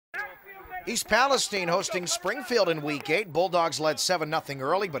East Palestine hosting Springfield in Week 8. Bulldogs led 7-0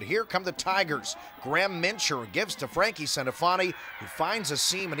 early, but here come the Tigers. Graham Mincher gives to Frankie Centofanti, who finds a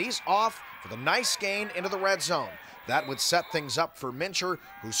seam, and he's off for the nice gain into the red zone. That would set things up for Mincher,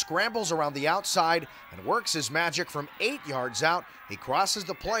 who scrambles around the outside and works his magic from 8 yards out. He crosses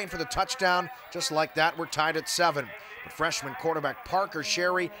the plane for the touchdown. Just like that, we're tied at 7. But freshman quarterback Steele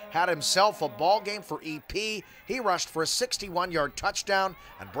Sherry had himself a ball game for EP. He rushed for a 61-yard touchdown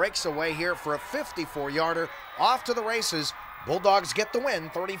and breaks away here for a 54-yarder. Off to the races. Bulldogs get the win,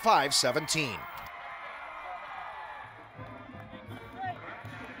 35-17.